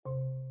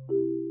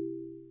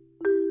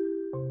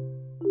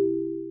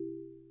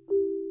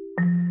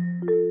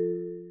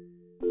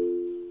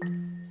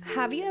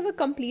Have you ever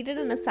completed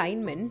an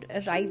assignment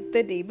right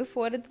the day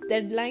before its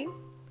deadline?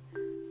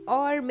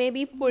 Or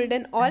maybe pulled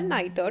an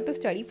all-nighter to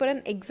study for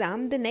an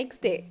exam the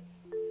next day?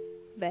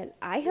 Well,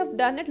 I have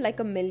done it like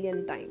a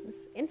million times.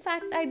 In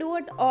fact, I do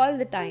it all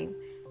the time.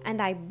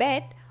 And I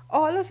bet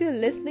all of you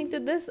listening to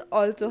this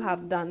also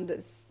have done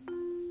this.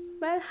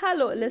 Well,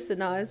 hello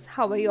listeners,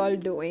 how are you all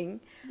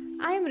doing?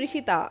 I am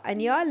Rishita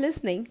and you are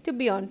listening to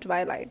Beyond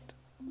Twilight.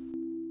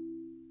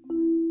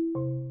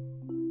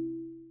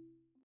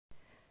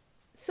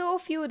 So, a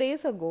few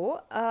days ago,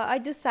 I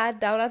just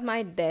sat down at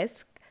my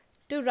desk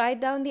to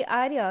write down the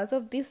ideas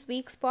of this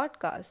week's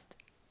podcast.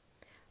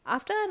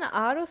 After an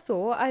hour or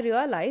so, I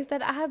realized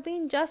that I have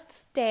been just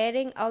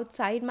staring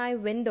outside my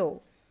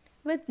window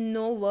with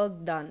no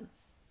work done.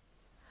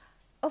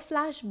 A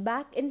flash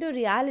back into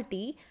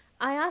reality,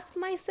 I asked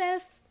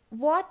myself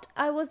what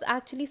I was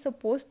actually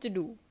supposed to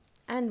do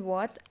and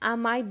what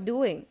am I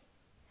doing.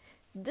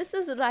 This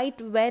is right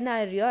when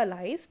I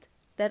realized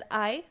that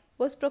I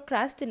was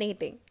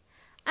procrastinating.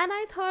 And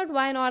I thought,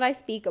 why not I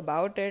speak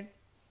about it?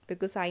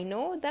 Because I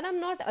know that I'm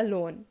not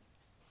alone.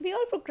 We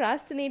all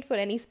procrastinate for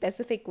any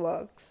specific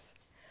works.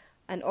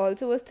 And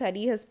also a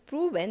study has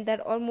proven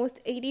that almost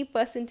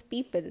 80%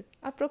 people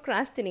are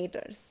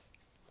procrastinators.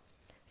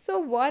 So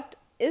what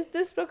is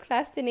this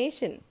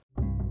procrastination?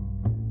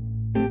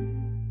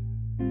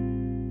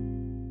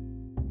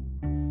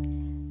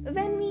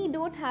 When we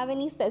don't have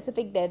any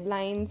specific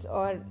deadlines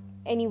or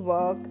any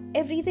work,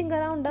 everything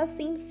around us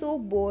seems so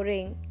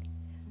boring.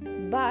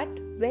 But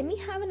when we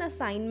have an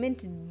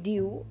assignment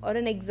due or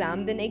an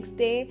exam the next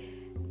day,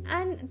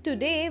 and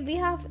today we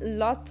have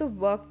lots of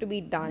work to be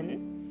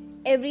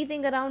done,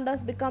 everything around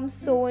us becomes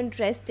so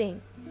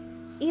interesting.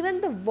 Even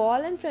the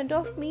wall in front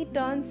of me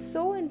turns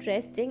so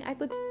interesting, I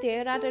could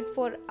stare at it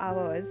for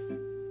hours.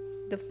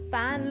 The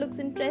fan looks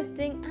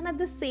interesting, and at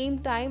the same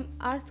time,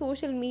 our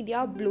social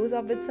media blows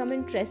up with some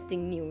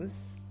interesting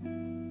news.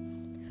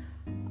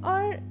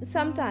 Or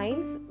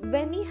sometimes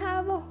when we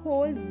have a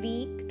whole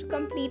week to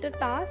complete a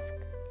task,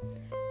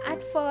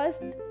 at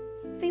first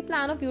we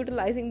plan of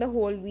utilizing the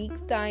whole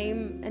week's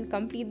time and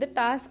complete the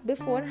task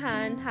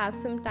beforehand, have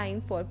some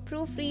time for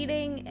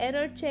proofreading,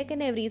 error check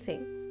and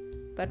everything.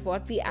 But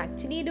what we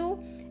actually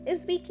do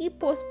is we keep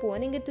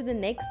postponing it to the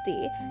next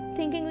day,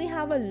 thinking we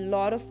have a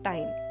lot of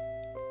time.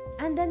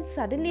 And then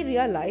suddenly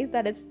realize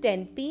that it's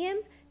 10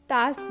 p.m,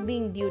 task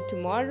being due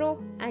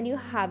tomorrow, and you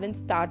haven't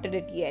started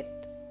it yet.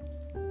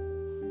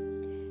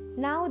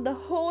 Now the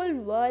whole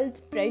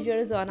world's pressure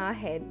is on our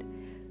head.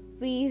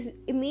 We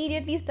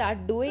immediately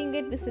start doing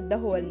it. We sit the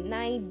whole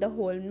night, the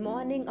whole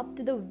morning, up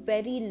to the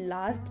very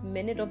last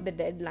minute of the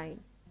deadline.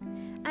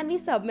 And we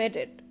submit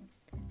it.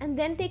 And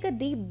then take a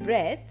deep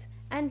breath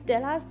and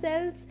tell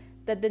ourselves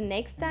that the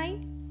next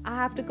time I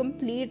have to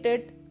complete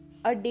it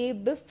a day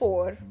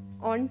before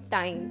on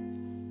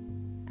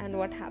time. And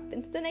what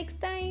happens the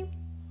next time?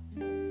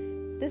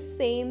 The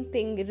same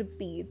thing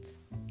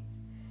repeats.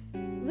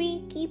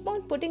 We keep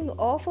on putting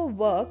off our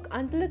work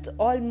until it's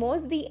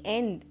almost the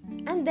end,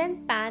 and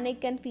then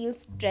panic and feel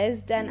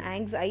stressed and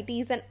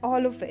anxieties and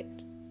all of it.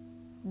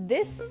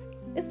 This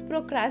is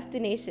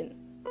procrastination.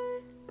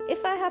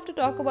 If I have to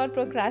talk about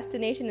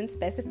procrastination in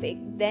specific,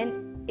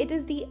 then it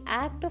is the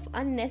act of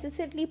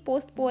unnecessarily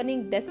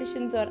postponing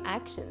decisions or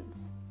actions.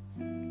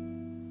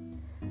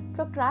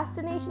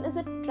 Procrastination is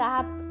a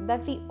trap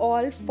that we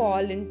all fall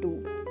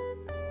into.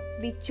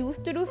 We choose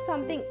to do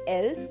something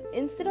else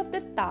instead of the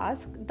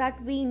task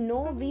that we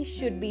know we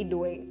should be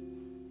doing.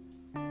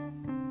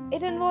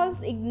 It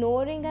involves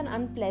ignoring an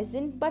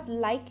unpleasant but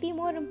likely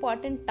more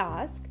important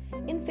task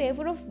in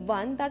favor of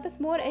one that is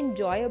more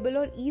enjoyable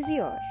or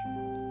easier.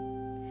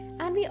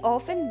 And we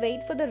often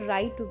wait for the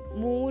right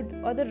mood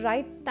or the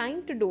right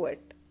time to do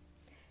it.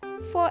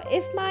 For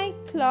if my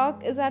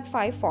clock is at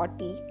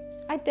 5:40,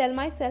 I tell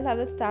myself I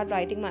will start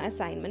writing my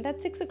assignment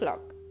at 6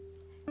 o'clock.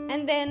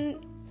 And then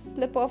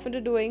slip off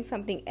into doing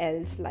something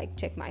else like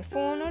check my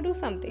phone or do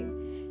something.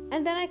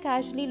 And then I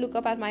casually look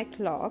up at my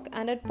clock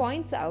and it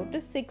points out to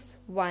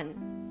 6:01.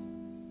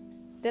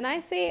 Then I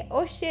say,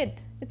 oh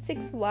shit, it's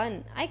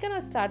 6:01. I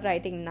cannot start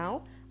writing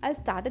now. I'll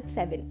start at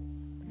 7.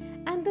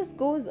 And this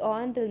goes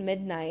on till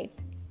midnight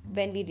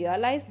when we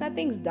realize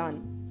nothing's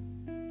done.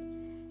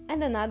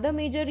 And another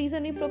major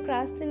reason we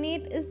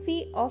procrastinate is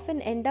we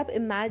often end up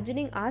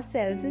imagining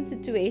ourselves in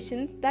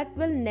situations that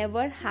will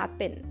never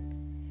happen.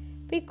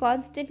 We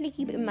constantly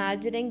keep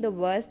imagining the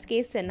worst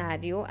case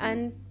scenario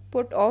and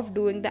put off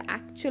doing the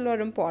actual or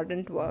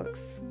important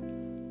works.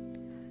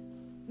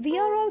 We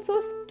are also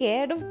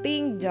scared of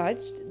being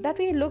judged that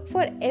we look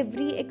for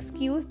every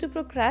excuse to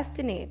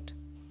procrastinate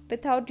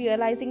without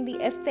realizing the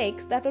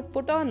effects that would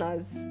put on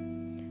us,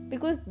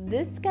 because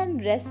this can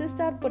resist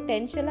our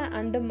potential and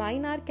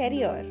undermine our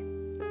career.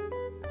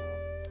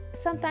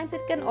 Sometimes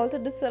it can also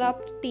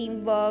disrupt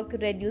teamwork,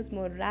 reduce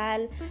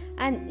morale,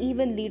 and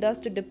even lead us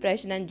to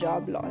depression and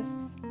job loss.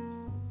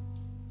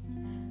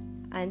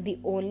 And the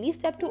only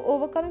step to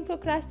overcoming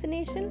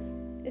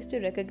procrastination is to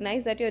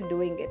recognize that you're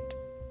doing it.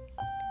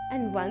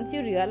 And once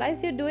you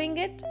realize you're doing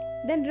it,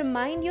 then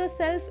remind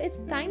yourself it's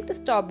time to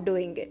stop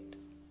doing it.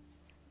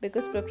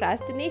 because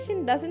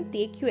procrastination doesn't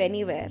take you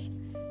anywhere,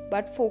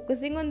 but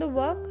focusing on the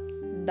work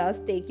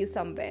does take you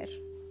somewhere.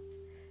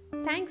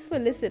 Thanks for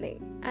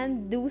listening,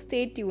 and do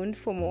stay tuned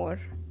for more.